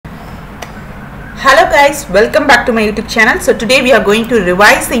Hello guys, welcome back to my YouTube channel. So today we are going to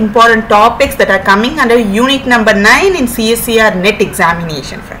revise the important topics that are coming under unit number 9 in CSIR NET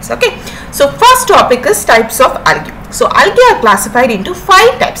examination, friends. Okay, so first topic is types of algae. So algae are classified into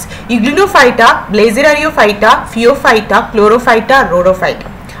 5 types: Euglynophyta, Blazariophyta, Phaeophyta, Chlorophyta,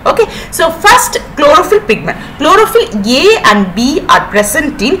 Rhodophyta. Okay, so first chlorophyll pigment. Chlorophyll A and B are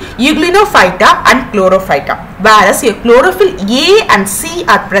present in Euglynophyta and Chlorophyta, whereas your chlorophyll A and C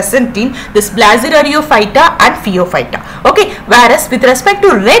are present in this Blazariophyta and Phaeophyta. Okay, whereas with respect to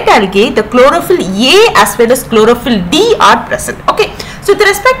red algae, the chlorophyll A as well as chlorophyll D are present. Okay, so with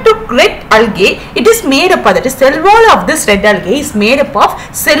respect to red algae, it is made up of, that is, cell wall of this red algae is made up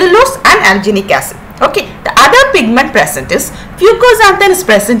of cellulose and alginic acid. Okay, the other pigment present is fucoxanthin is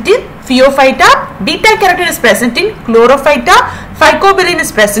present in Phaeophyta, beta carotene is present in Chlorophyta, phycobilin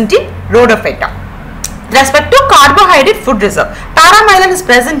is present in Rhodophyta. With respect to carbohydrate food reserve, taramylan is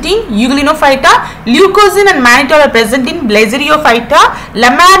present in Euglynophyta, leucosin and mannitol are present in Blazariophyta,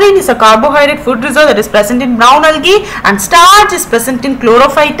 lamarin is a carbohydrate food reserve that is present in brown algae, and starch is present in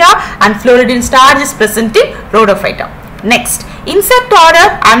Chlorophyta, and fluoridine starch is present in Rhodophyta. Next, insect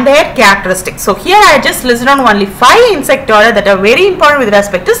order and their characteristics. So here I just listed on only 5 insect order that are very important with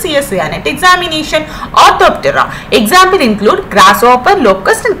respect to CSIR NET examination. Orthoptera. Example include grasshopper,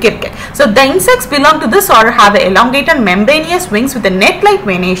 locust and cricket. So the insects belong to this order have elongated membranous wings with a net-like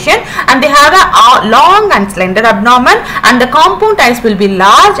venation, and they have a long and slender abdomen, and the compound eyes will be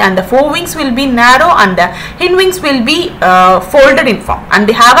large, and the forewings will be narrow, and the hindwings will be folded in form, and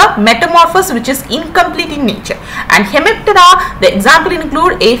they have a metamorphosis which is incomplete in nature. And the example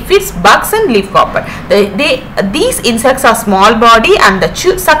include aphids, bugs and leafhopper. These insects are small body, and the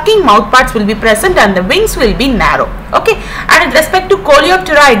sucking mouth parts will be present, and the wings will be narrow. Okay, and with respect to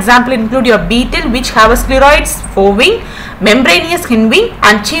Coleoptera, example include your beetle which have a scleroids forewing, membranous hindwing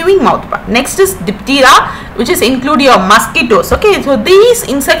and chewing mouth part. Next is Diptera, which is include your mosquitoes. Okay, so these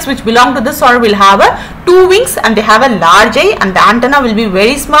insects which belong to this order will have a 2 wings, and they have a large eye, and the antenna will be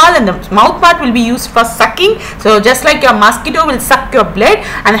very small, and the mouth part will be used for sucking. So just like your mosquito will suck your blood,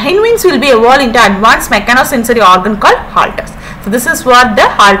 and the hindwings will be evolved into advanced mechanosensory organ called halters. So this is what the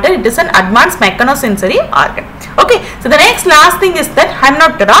halter, it is an advanced mechanosensory organ. Okay, so the next last thing is that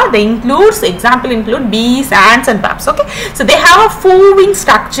Hymenoptera, they includes, example include bees, ants and bats. Okay, so they have a 4-wing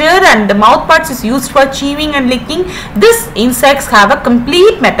structure, and the mouth parts is used for chewing and licking. These insects have a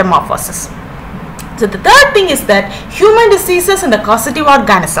complete metamorphosis. So the third thing is that human diseases and the causative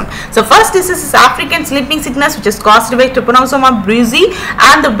organism. So first disease is African sleeping sickness, which is caused by Trypanosoma brucei,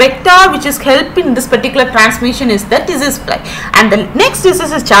 and the vector which is helping in this particular transmission is the disease fly. And the next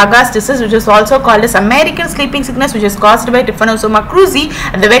disease is Chagas disease, which is also called as American sleeping sickness, which is caused by Trypanosoma cruzi,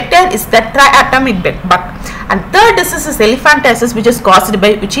 and the vector is the triatomic bug. And third disease is elephantiasis, which is caused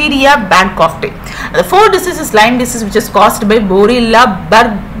by Wuchereria bancrofti. The fourth disease is Lyme disease, which is caused by Borrelia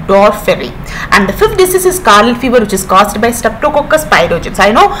burgdorferi. And the fifth disease is scarlet fever, which is caused by Streptococcus pyogenes.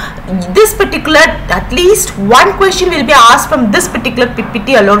 I know this particular, at least one question will be asked from this particular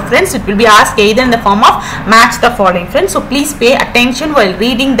PPT alone, friends. It will be asked either in the form of match the following, friends. So please pay attention while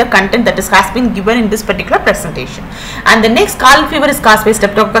reading the content that has been given in this particular presentation. And the next, scarlet fever is caused by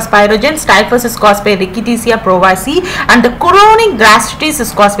Streptococcus pyogenes, typhus is caused by Rickettsia prowazii, and the chronic gastritis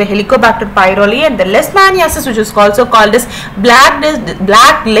is caused by Helicobacter pylori, and the leishmaniasis, which is also called as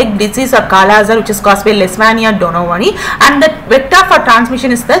black leg disease or Kala-Azar, which is caused by Leishmania donovani, and the vector for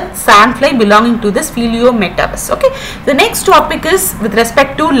transmission is the sandfly belonging to this Phyllometabus. Okay, the next topic is with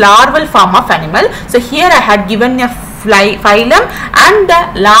respect to larval form of animal. So here I had given a phylum and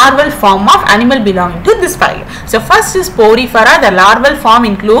the larval form of animal belonging to this phylum. So first is Porifera. The larval form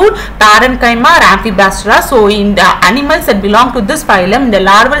include Parenchyma or Amphibastera. So in the animals that belong to this phylum, the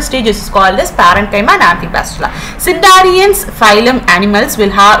larval stage is called as Parenchyma and Amphibastera. Cnidarians phylum animals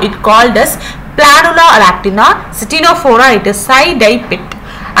will have it called as Planula lactina. Ctenophora, it is side-eye-pit.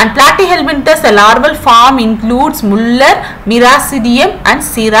 And Platyhelminthes, the larval form includes Muller, Miracidium and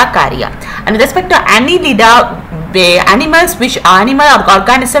Siracaria. And with respect to Annelida, animals which animal or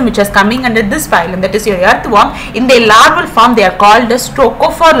organism which is coming under this phylum, that is your earthworm, in their larval form they are called as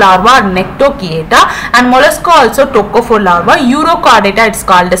Tocophore larva or Nectochieta, and mollusca also Tocophore larva. Urochordata, it's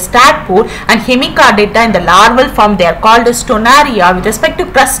called as Tadpole, and Hemichordata in the larval form they are called as Stonaria. With respect to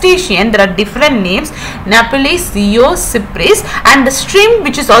crustacean, there are different names: Naples, Zeo, Cypris, and the shrimp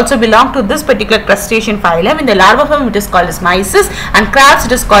which is also belong to this particular crustacean phylum. In the larva form it is called as Mysis, and crabs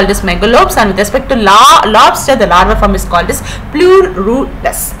it is called as Megalopes, and with respect to lobster, the larval form is called as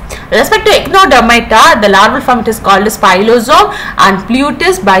Plurulus. With respect to Echinodermata, the larval form it is called as Pylosome, and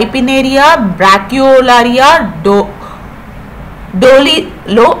Plutus, Bipinaria, Brachyolaria, Dolichopsis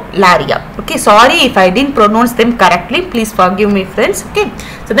Stellularia. Okay, sorry if I didn't pronounce them correctly, please forgive me friends. Okay,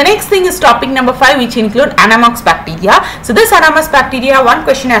 so the next thing is topic number 5, which include Anammox bacteria. So this Anammox bacteria, one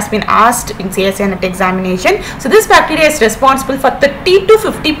question has been asked in CSIR NET examination. So this bacteria is responsible for 30 to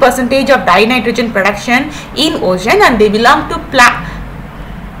 50% of dinitrogen production in ocean, and they belong to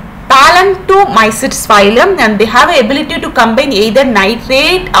Palantomycetes phylum, and they have an ability to combine either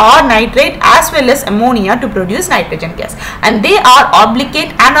nitrate or nitrate as well as ammonia to produce nitrogen gas, and they are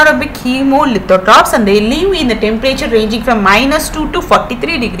obligate anaerobic hemolithotropes, and they live in the temperature ranging from -2 to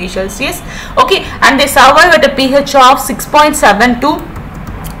 43 degrees Celsius. Okay, and they survive at a pH of 6.7 to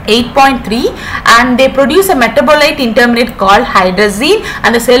 8.3, and they produce a metabolite intermediate called hydrazine,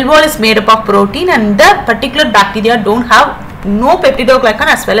 and the cell wall is made up of protein, and the particular bacteria don't have no peptidoglycan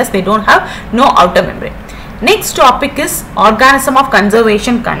as well as they don't have no outer membrane. Next topic is organism of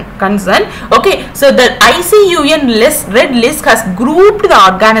conservation concern. Okay, so the ICUN red list has grouped the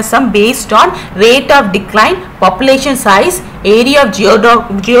organism based on rate of decline, population size, area of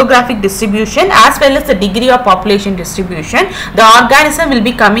geographic distribution as well as the degree of population distribution. The organism will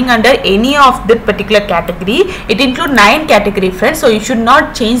be coming under any of the particular category. It includes 9 category friends, so you should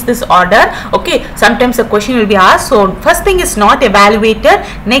not change this order. Okay, sometimes a question will be asked. So first thing is not evaluated,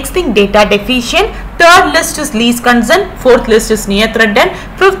 next thing data deficient, third list is least concern, fourth list is near threatened,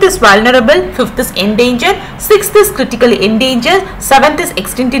 fifth is vulnerable, fifth is endangered, sixth is critically endangered, seventh is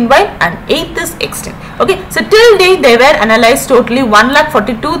extinct in wild, and eighth is extinct. Okay, so till date they were analyzed totally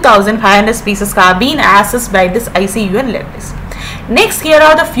 1,42,500 species have been assessed by this ICUN red list. Next, here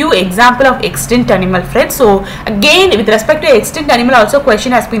are the few example of extinct animal friends. So again, with respect to extinct animal also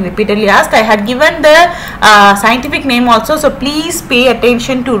question has been repeatedly asked. I had given the scientific name also, so please pay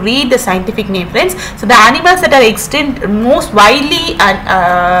attention to read the scientific name friends. So the animals that are extinct, most widely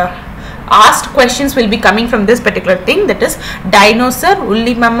asked questions will be coming from this particular thing, that is dinosaur,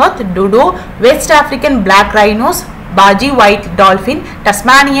 woolly mammoth, dodo, West African black rhinos, Baji white dolphin,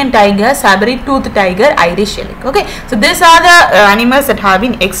 Tasmanian tiger, saber-toothed tiger, Irish elk. Okay, so these are the animals that have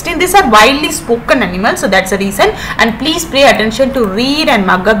been extinct. These are widely spoken animals, so that's the reason, and please pay attention to read and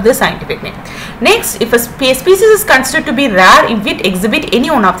mug up the scientific name. Next, if a species is considered to be rare if it exhibit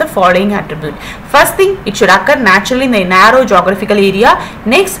any one of the following attribute. First thing, it should occur naturally in a narrow geographical area.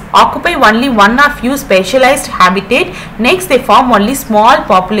 Next, occupy only one or few specialized habitat. Next, they form only small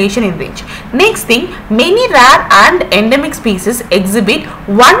population in range. Next thing, many rare and endemic species exhibit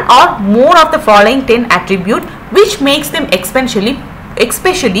one or more of the following 10 attributes, which makes them especially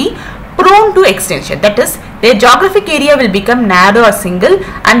prone to extinction. That is, their geographic area will become narrow or single,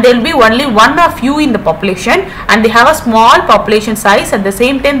 and there will be only one or few in the population, and they have a small population size. At the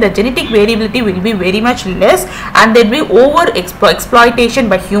same time, the genetic variability will be very much less, and there will be over exploitation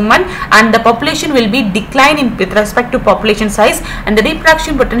by human, and the population will be decline with respect to population size, and the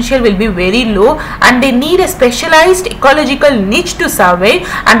reproduction potential will be very low, and they need a specialized ecological niche to survive,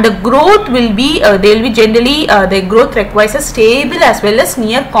 and the growth will be they will be generally their growth requires a stable as well as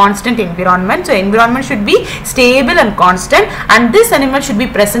near constant environment. So environment should be stable and constant, and this animal should be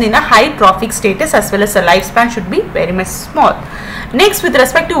present in a high trophic status as well as the lifespan should be very much small. Next, with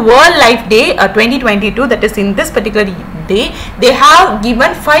respect to World Life Day 2022, that is in this particular day, they have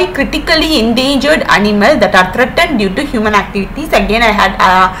given 5 critically endangered animals that are threatened due to human activities. Again, I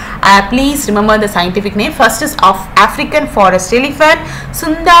had please remember the scientific name. First is of African forest elephant,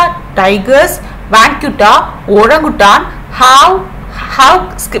 Sunda tigers, Vankuta, orangutan,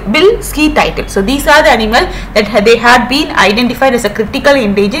 bill ski title. So these are the animals that they had been identified as a critical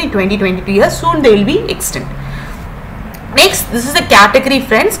endangered in 2022 years. Soon they will be extinct. Next, this is a category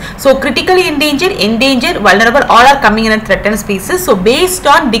friends. So critically endangered, endangered, vulnerable, all are coming in a threatened species. So based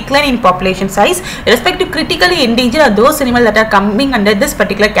on decline in population size, respect to critically endangered are those animals that are coming under this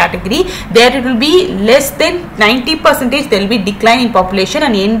particular category. There it will be less than 90%, there will be decline in population,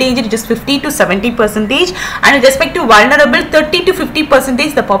 and endangered it is 50 to 70%, and with respect to vulnerable 30 to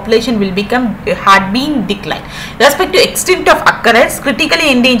 50%, the population will had been declined. With respect to extent of occurrence,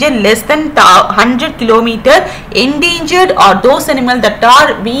 critically endangered less than 100 km, endangered or those animals that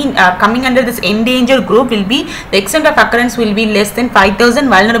are being coming under this endangered group will be, the extent of occurrence will be less than 5,000,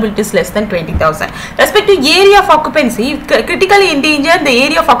 vulnerability is less than 20,000. Respect to area of occupancy, critically endangered, the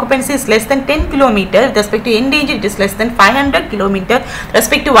area of occupancy is less than 10 km. With respect to endangered, it is less than 500 km.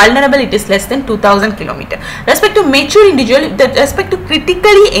 Respect to vulnerable, it is less than 2,000 km. Respect to mature individual, the respect to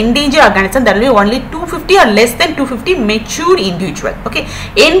critically endangered organism, there will be only 250 or less than 250 mature individual. Okay,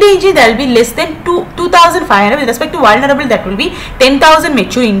 endangered there will be less than 2,500. With respect to vulnerable, that will be 10,000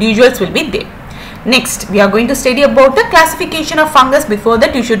 mature individuals will be there. Next, we are going to study about the classification of fungus. Before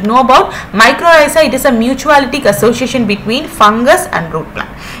that, you should know about mycorrhiza. It is a mutualistic association between fungus and root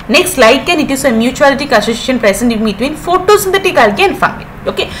plant. Next, lichen, it is a mutualistic association present in between photosynthetic algae and fungi.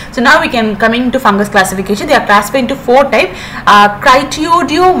 Okay, so now we can coming to fungus classification. They are classified into 4 types: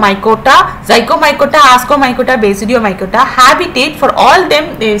 Critidiomycota, Zygomycota, Ascomycota, Basidiomycota. Habitat, for all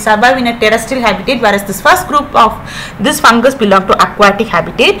them they survive in a terrestrial habitat, whereas this first group of this fungus belong to aquatic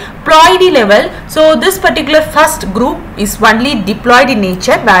habitat. Ploidy level, so this particular first group is only diploid in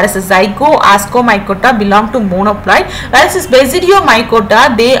nature, whereas the Ascomycota belong to monoploid, whereas this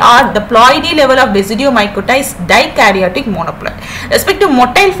Basidiomycota, they are the ploidy level of Basidiomycota is dikaryotic monoploid. Respect to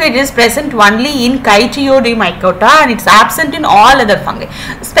motile phase is present only in Chytridiomycota and it's absent in all other fungi.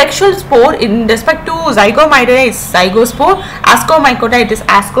 Spectral spore, in respect to Zygomycota is zygospore, Ascomycota it is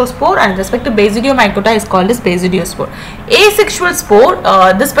ascospore, and in respect to Basidiomycota is called as basidiospore. Asexual spore,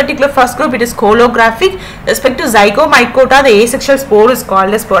 this particular first group it is holographic. With respect to Zygomycota, the asexual spore is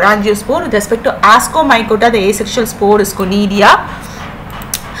called as sporangiospore. With respect to Ascomycota, the asexual spore is conidia.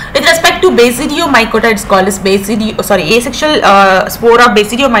 With respect to Basidiomycota, it is called as asexual spore of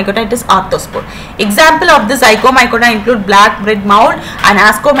Basidiomycota, it is arthospore. Example of this Zygomycota include black bread mold, and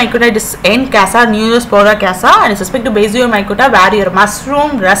Ascomycota it is N. casa, Neospora casa, and with respect to Basidiomycota, where your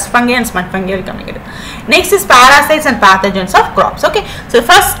mushroom, rust fungi and smut fungi will come in. Next is parasites and pathogens of crops. Okay, so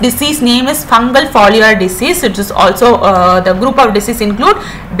first disease name is fungal foliar disease. It is also the group of disease include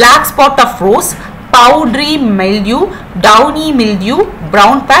black spot of rose, powdery mildew, downy mildew,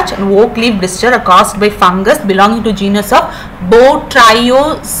 brown patch and oak leaf blister are caused by fungus belonging to genus of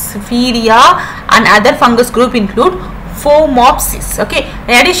Botryopsipharia, and other fungus group include Phomopsis. Okay,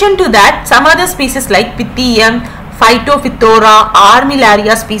 in addition to that, some other species like Pythium, Phytophthora,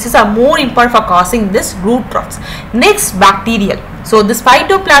 Armillaria species are more important for causing this root rots. Next, bacterial. So this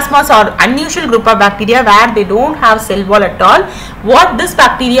phytoplasmas are unusual group of bacteria where they don't have cell wall at all. What this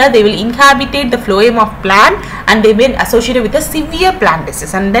bacteria, they will inhabit the phloem of plant and they will associated with a severe plant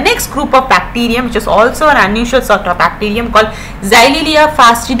disease. And the next group of bacterium, which is also an unusual sort of bacterium called Xylella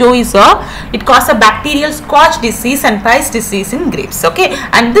fastidiosa, it causes a bacterial squash disease and price disease in grapes. Okay,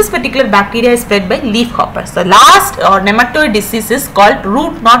 and this particular bacteria is spread by leaf hoppers. The last nematode disease is called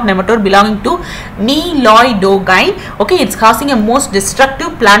root knot nematode belonging to Meloidogyne. Okay, it's causing a most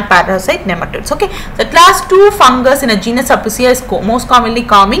destructive plant parasite nematodes. Okay, so class 2 fungus in a genus Apicea is most commonly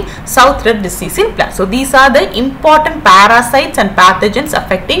causing south red disease in plants. So these are the important parasites and pathogens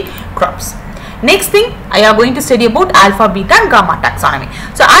affecting crops. Next thing, I am going to study about alpha, beta and gamma taxonomy.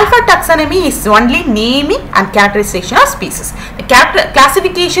 So alpha taxonomy is only naming and characterization of species. The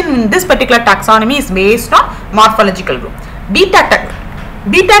classification in this particular taxonomy is based on morphological group. Beta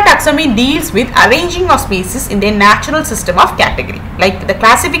taxonomy deals with arranging of species in their natural system of category. Like the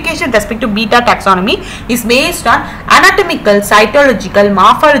classification with respect to beta taxonomy is based on anatomical, cytological,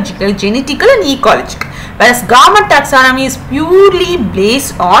 morphological, genetical and ecological. Whereas gamma taxonomy is purely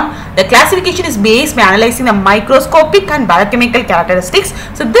based on, the classification is based by analyzing the microscopic and biochemical characteristics.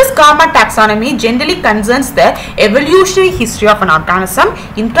 So this gamma taxonomy generally concerns the evolutionary history of an organism,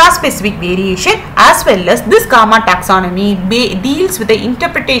 intraspecific variation, as well as this gamma taxonomy deals with the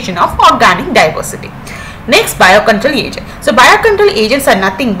interpretation of organic diversity. Next, biocontrol agent. So biocontrol agents are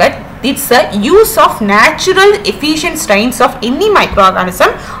nothing but it's a use of natural efficient strains of any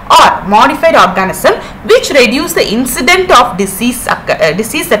microorganism or modified organism which reduce the incidence of disease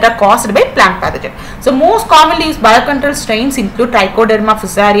that are caused by plant pathogen. So most commonly used biocontrol strains include Trichoderma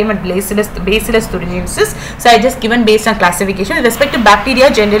fusarium and Bacillus thuringiensis. So I just given based on classification. With respect to bacteria,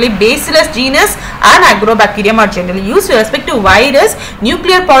 generally Bacillus genus and Agrobacterium are generally used. With respect to virus,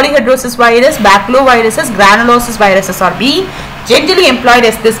 nuclear polyhedrosis virus, baculoviruses, granulosis viruses are being generally employed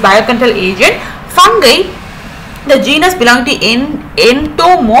as this biocontrol agent. Fungi, the genus belonging to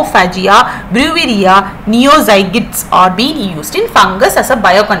Entomophagia, Bruveria, neozygids are being used in fungus as a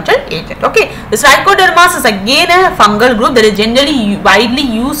biocontrol agent. Okay, this Trichodermas is again a fungal group that is generally widely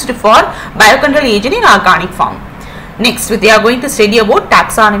used for biocontrol agent in organic form. Next, we are going to study about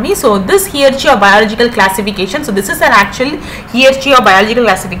taxonomy. So this hierarchy of biological classification. So this is an actual hierarchy of biological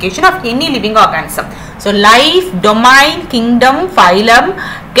classification of any living organism. So life, domain, kingdom, phylum,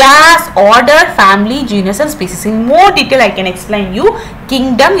 class, order, family, genus and species. In more detail I can explain you.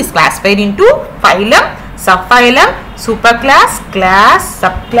 Kingdom is classified into phylum, subphylum, superclass, class,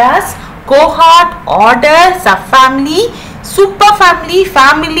 subclass, cohort, order, subfamily, superfamily,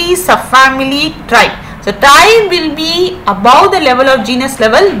 family, subfamily, tribe. So tribe will be above the level of genus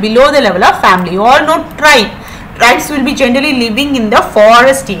level, below the level of family. You all know tribe. tribes will be generally living in the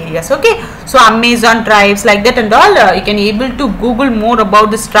forest areas. Okay, so Amazon tribes like that and all, you can able to Google more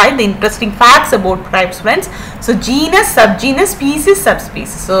about this tribe, the interesting facts about tribes, friends. So genus, subgenus, species,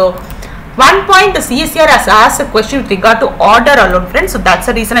 subspecies. So one point the CSIR has asked a question with regard to order alone, friends. So that's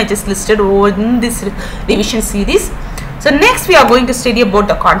the reason I just listed over in this revision series. So next we are going to study about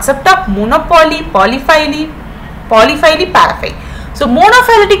the concept of monopoly, polyphyly, paraphyly. So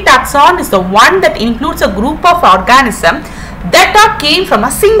monophyletic taxon is the one that includes a group of organisms that came from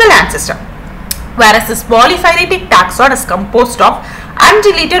a single ancestor, whereas this polyphyletic taxon is composed of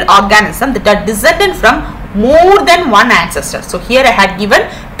unrelated organisms that are descended from more than one ancestor. So here I had given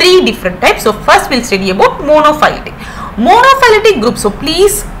 3 different types. So first we will study about monophyletic group. So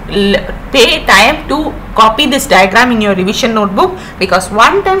please pay time to copy this diagram in your revision notebook, because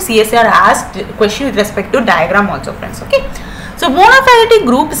one time CSIR asked question with respect to diagram also, friends. Okay, so monophyletic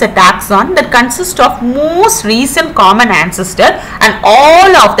group is a taxon that consists of most recent common ancestor and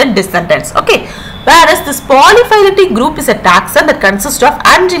all of the descendants. Okay, whereas this polyphyletic group is a taxon that consists of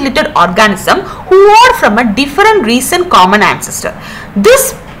unrelated organisms who are from a different recent common ancestor.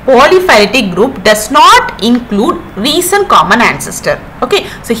 This polyphyletic group does not include recent common ancestor. Okay,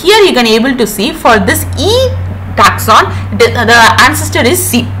 so here you can able to see for this E taxon the ancestor is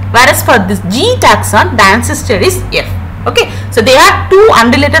C, whereas for this G taxon the ancestor is F. Okay, so they are 2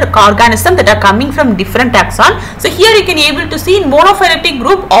 unrelated organisms that are coming from different taxon. So here you can able to see in monophyletic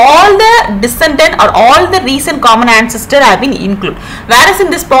group all the descendant or all the recent common ancestor have been included, whereas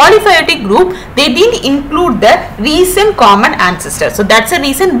in this polyphyletic group they didn't include the recent common ancestor. So that's the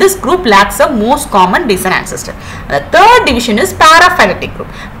reason this group lacks a most common recent ancestor. The third division is paraphyletic group.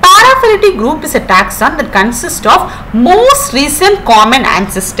 Paraphyletic group is a taxon that consists of most recent common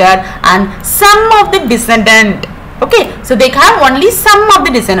ancestor and some of the descendant. Okay, so they have only some of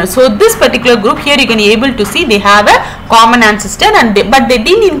the descendants. So this particular group here you can able to see they have a common ancestor, and but they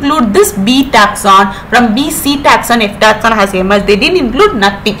didn't include this B taxon. From B, C taxon, F taxon has emerged. They didn't include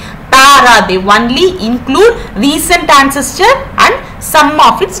nothing. Para, they only include recent ancestor and some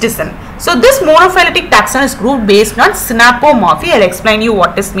of its descendants. So this monophyletic taxon is grouped based on synapomorphy. I'll explain you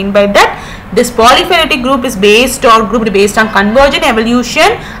what is meant by that. This polyphyletic group is based on convergent evolution,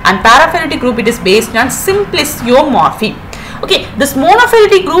 and paraphyletic group it is based on simpliciomorphy. Okay, this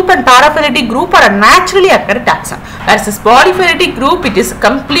monophyletic group and paraphyletic group are a naturally occurring taxon, whereas this polyphyletic group it is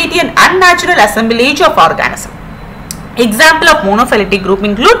completely an unnatural assemblage of organisms. Example of monophyletic group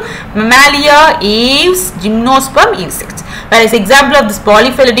include mammalia, aves, gymnosperm, insects. Whereas example of this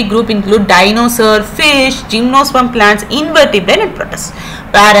polyphyletic group include dinosaur, fish, gymnosperm plants, invertebrate and protists.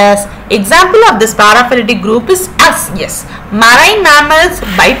 Whereas example of this paraphyletic group is us, yes, marine mammals,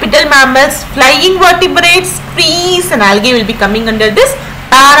 bipedal mammals, flying vertebrates, trees and algae will be coming under this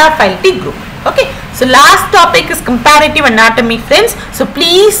paraphyletic group. Okay, so last topic is comparative anatomy, friends. So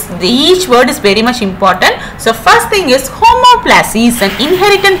please, each word is very much important. So first thing is homoplasy is an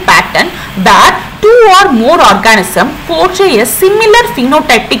inherited pattern that 2 or more organisms portray a similar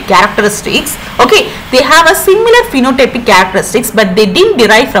phenotypic characteristics. Okay, they have a similar phenotypic characteristics, but they didn't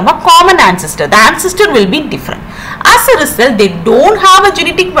derive from a common ancestor. The ancestor will be different. As a result, they don't have a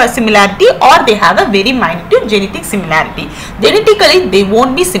genetic similarity, or they have a very minute genetic similarity. Genetically, they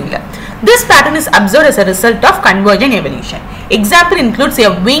won't be similar. This pattern is observed as a result of convergent evolution. Example includes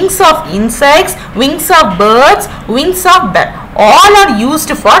wings of insects, wings of birds, wings of birds. All are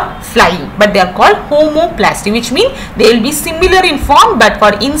used for flying, but they are called homoplasty, which means they will be similar in form, but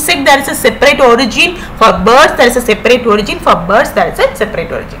for insect there is a separate origin, for birds there is a separate origin, for birds there is a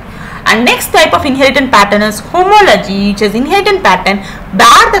separate origin. And next type of inheritance pattern is homology, which is inheritance pattern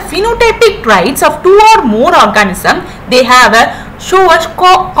where the phenotypic traits of 2 or more organisms they have a show a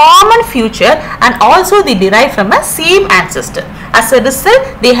common feature, and also they derive from a same ancestor. As a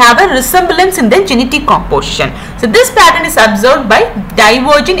result, they have a resemblance in their genetic composition. So this pattern is observed by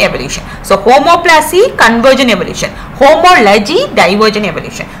divergent evolution. So homoplasy, convergent evolution; homology, divergent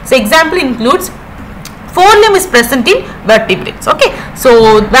evolution. So example includes forelimb is present in vertebrates. Okay,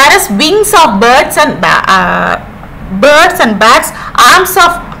 so whereas wings of birds and bats, arms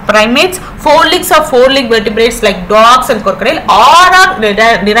of primates, forelegs of four-leg vertebrates like dogs and crocodile are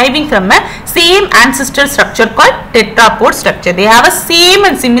deriving from a same ancestral structure called tetrapod structure. They have a same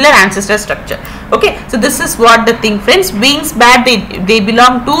and similar ancestral structure. Okay, so this is what the thing, friends. Wings, bat, they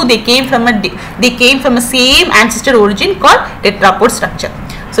belong to, they came from a same ancestral origin called tetrapod structure.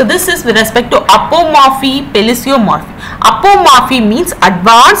 So this is with respect to apomorphy, pelisiomorphy. Apomorphy means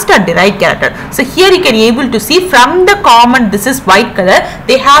advanced or derived character. So here you can able to see from the common, this is white color,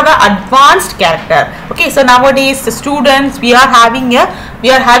 they have an advanced character. Okay, so nowadays the students, we are having a we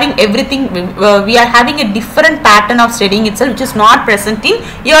are having everything, we are having a different pattern of studying itself which is not present in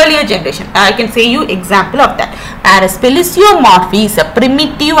earlier generation. I can say you example of that. Whereas pelisiomorphy is a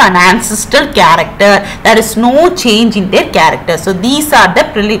primitive and ancestral character. There is no change in their character. So these are the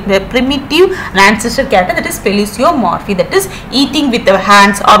primitive and ancestral character, that is pelisiomorphy, that is eating with our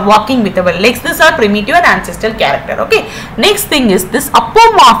hands or walking with our legs. These are primitive and ancestral character. Okay. Next thing is this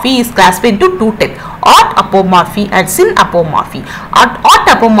apomorphy is classified into two types: odd apomorphy and syn apomorphy. Odd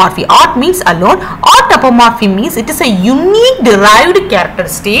apomorphy, odd means alone. Odd apomorphy means it is a unique derived character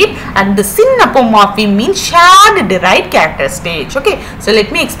state, and the syn apomorphy means shared derived character stage. Okay, so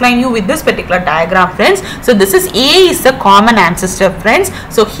let me explain you with this particular diagram, friends. So this is A is the common ancestor, friends.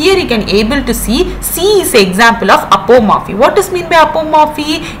 So here you can able to see C is an example of apomorphy. What is mean by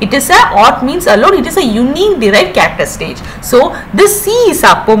apomorphy? It is a odd means alone, it is a unique derived character stage. So this C is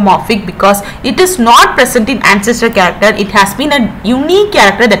apomorphic because it is not present in ancestor character. It has been a unique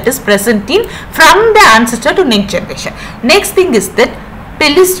character that is present in from the ancestor to next generation. Next thing is that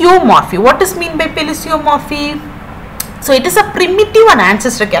pelisiomorphy. What is mean by pelisiomorphy? So it is a primitive and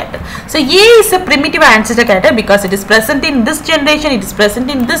ancestor character. So A is a primitive and ancestor character because it is present in this generation, it is present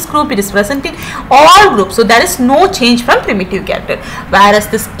in this group, it is present in all groups. So there is no change from primitive character. Whereas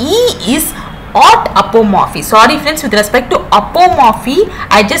this E is odd apomorphy. Sorry friends, with respect to apomorphy,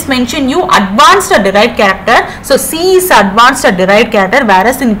 I just mentioned you advanced or derived character. So C is advanced or derived character,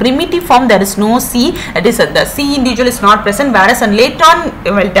 whereas in primitive form there is no C. That is the C individual is not present, whereas and later on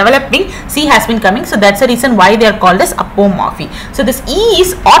while developing C has been coming. So that's the reason why they are called as apomorphy. So this E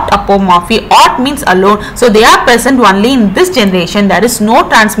is odd apomorphy. Odd means alone. So they are present only in this generation. There is no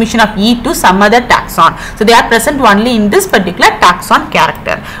transmission of E to some other taxon. So they are present only in this particular taxon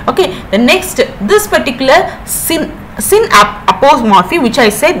character. Okay. The next, this particular syn apomorphy, which I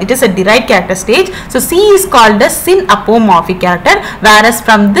said it is a derived character stage. So C is called a syn apomorphic character, whereas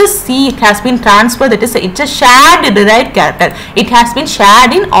from this C it has been transferred, that is it's a shared derived character. It has been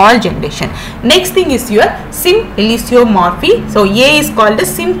shared in all generation. Next thing is your syn pelisiomorphy. So A is called a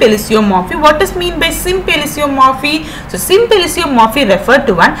syn pelisiomorphy. What is mean by syn pelisiomorphy? So syn pelisiomorphy refer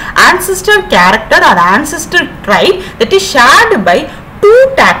to an ancestral character or ancestral trait that is shared by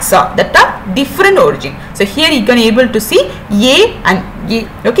two taxa that are different origin. So here you can able to see A and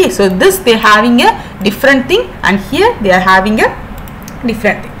A. Okay, so this they are having a different thing, and here they are having a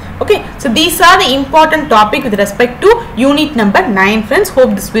different thing. Okay, so these are the important topic with respect to unit number 9, friends.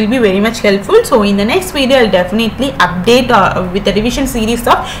 Hope this will be very much helpful. So in the next video, I will definitely update with the revision series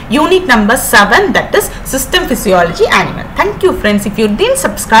of unit number 7, that is system physiology animal. Thank you, friends. If you didn't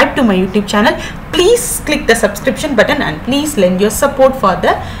subscribe to my YouTube channel, please click the subscription button and please lend your support for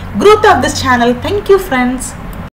the growth of this channel. Thank you, friends.